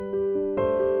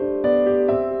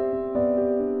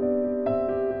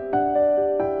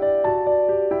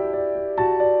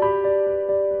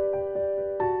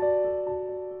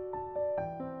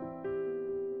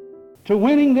to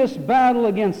winning this battle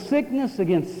against sickness,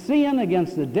 against sin,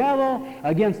 against the devil,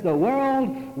 against the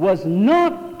world, was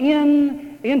not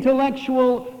in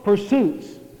intellectual pursuits,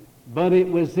 but it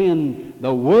was in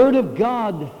the Word of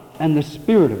God and the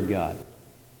Spirit of God.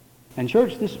 And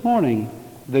church, this morning,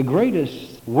 the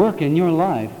greatest work in your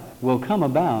life will come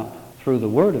about through the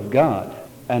Word of God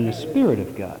and the Spirit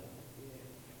of God.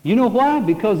 You know why?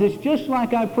 Because it's just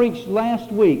like I preached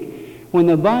last week when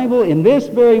the Bible in this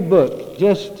very book,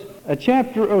 just a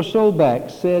chapter or so back,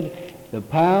 said the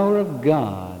power of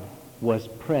God was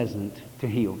present to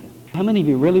heal them. How many of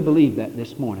you really believe that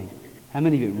this morning? How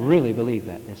many of you really believe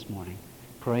that this morning?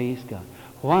 Praise God.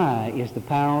 Why is the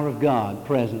power of God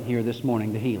present here this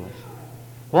morning to heal us?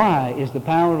 Why is the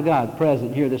power of God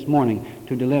present here this morning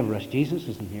to deliver us? Jesus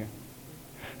isn't here.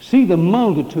 See, the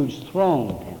multitudes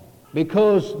thronged him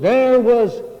because there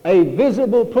was a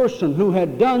visible person who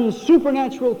had done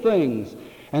supernatural things,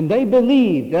 and they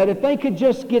believed that if they could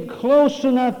just get close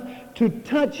enough to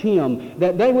touch him,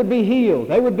 that they would be healed,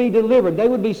 they would be delivered, they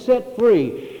would be set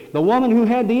free. The woman who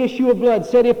had the issue of blood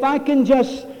said, if I can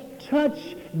just touch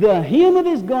the hem of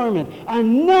his garment, I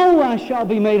know I shall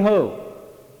be made whole.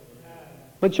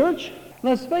 But church,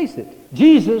 let's face it,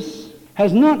 Jesus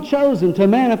has not chosen to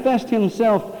manifest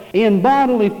himself in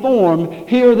bodily form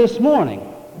here this morning.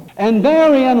 And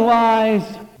therein lies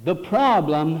the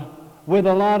problem with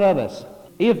a lot of us.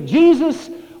 If Jesus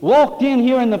walked in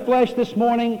here in the flesh this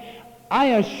morning, I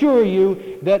assure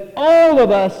you that all of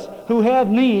us who have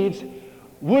needs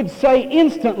would say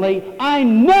instantly, I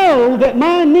know that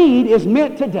my need is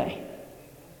met today.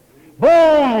 Boy,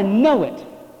 I know it.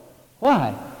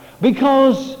 Why?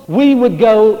 Because we would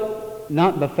go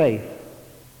not by faith,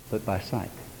 but by sight.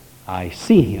 I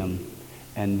see him,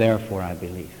 and therefore I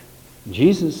believe.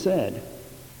 Jesus said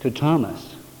to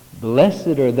Thomas,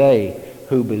 blessed are they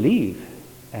who believe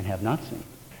and have not seen.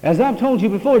 As I've told you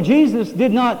before, Jesus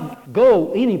did not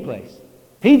go anyplace.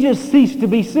 He just ceased to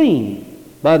be seen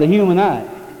by the human eye.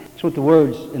 That's what the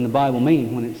words in the Bible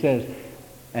mean when it says,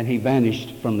 and he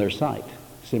vanished from their sight.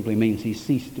 It simply means he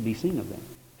ceased to be seen of them.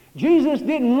 Jesus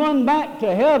didn't run back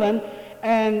to heaven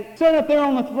and sit up there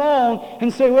on the throne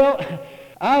and say, well,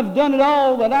 I've done it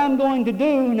all that I'm going to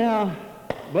do. Now,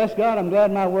 bless God, I'm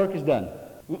glad my work is done.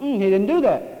 He didn't do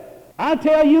that. I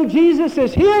tell you, Jesus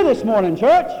is here this morning,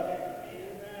 church.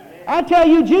 I tell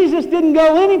you, Jesus didn't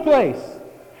go anyplace.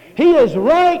 He is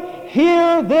right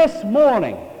here this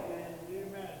morning.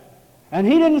 And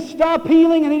he didn't stop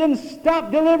healing, and he didn't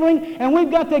stop delivering, and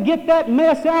we've got to get that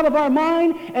mess out of our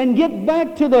mind and get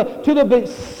back to the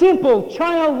simple,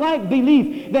 childlike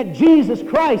belief that Jesus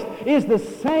Christ is the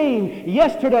same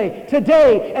yesterday,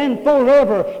 today, and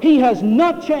forever. He has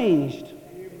not changed.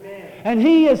 And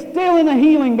he is still in the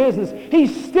healing business.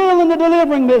 He's still in the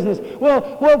delivering business.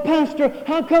 Well, Pastor,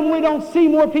 how come we don't see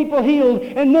more people healed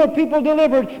and more people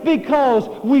delivered? Because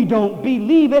we don't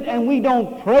believe it, and we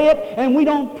don't pray it, and we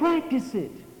don't practice it.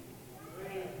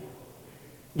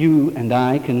 You and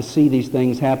I can see these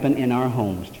things happen in our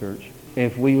homes, church,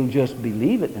 if we'll just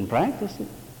believe it and practice it.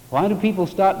 Why do people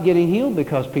stop getting healed?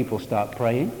 Because people stop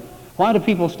praying. Why do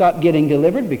people stop getting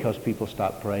delivered? Because people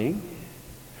stop praying.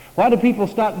 Why do people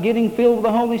stop getting filled with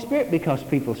the Holy Spirit? Because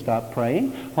people stop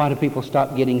praying. Why do people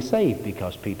stop getting saved?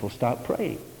 Because people stop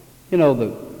praying. You know,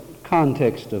 the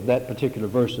context of that particular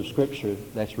verse of Scripture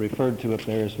that's referred to up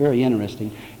there is very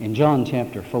interesting. In John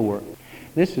chapter 4,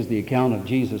 this is the account of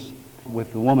Jesus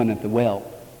with the woman at the well.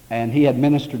 And he had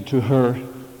ministered to her,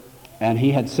 and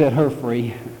he had set her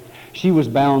free. She was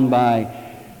bound by,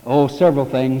 several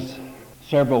things,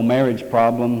 several marriage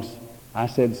problems. I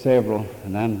said several,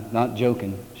 and I'm not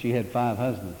joking. She had 5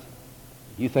 husbands.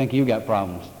 You think you got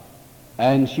problems.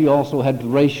 And she also had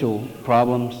racial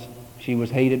problems. She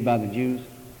was hated by the Jews.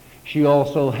 She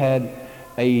also had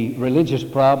a religious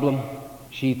problem.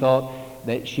 She thought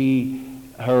that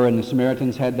her and the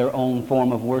Samaritans had their own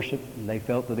form of worship, and they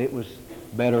felt that it was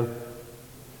better.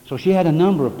 So she had a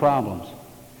number of problems.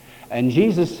 And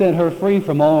Jesus set her free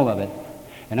from all of it.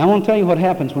 And I want to tell you what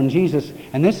happens when Jesus,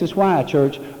 and this is why,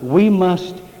 church, we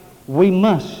must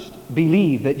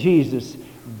believe that Jesus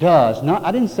does.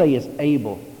 I didn't say is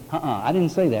able. I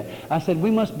didn't say that. I said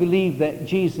we must believe that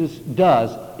Jesus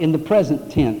does, in the present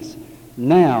tense,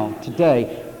 now,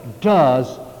 today,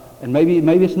 does, and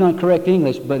maybe it's not correct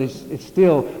English, but it's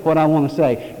still what I want to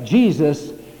say.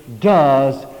 Jesus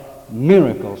does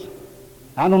miracles.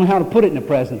 I don't know how to put it in the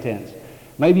present tense.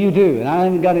 Maybe you do, and I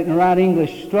haven't got it in the right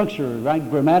English structure, right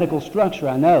grammatical structure,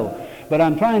 I know. But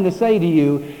I'm trying to say to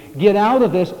you, get out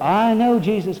of this, I know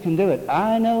Jesus can do it.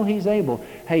 I know he's able.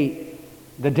 Hey,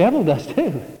 the devil does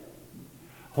too.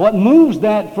 What moves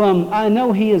that from I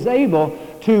know He is able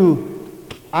to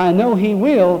I know He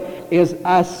will is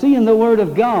I see in the Word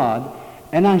of God,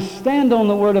 and I stand on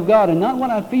the Word of God, and not what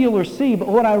I feel or see, but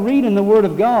what I read in the Word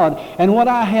of God and what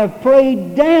I have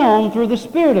prayed down through the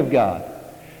Spirit of God.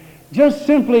 Just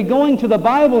simply going to the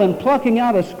Bible and plucking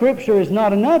out a Scripture is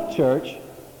not enough, church.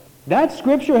 That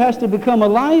Scripture has to become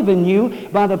alive in you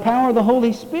by the power of the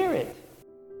Holy Spirit.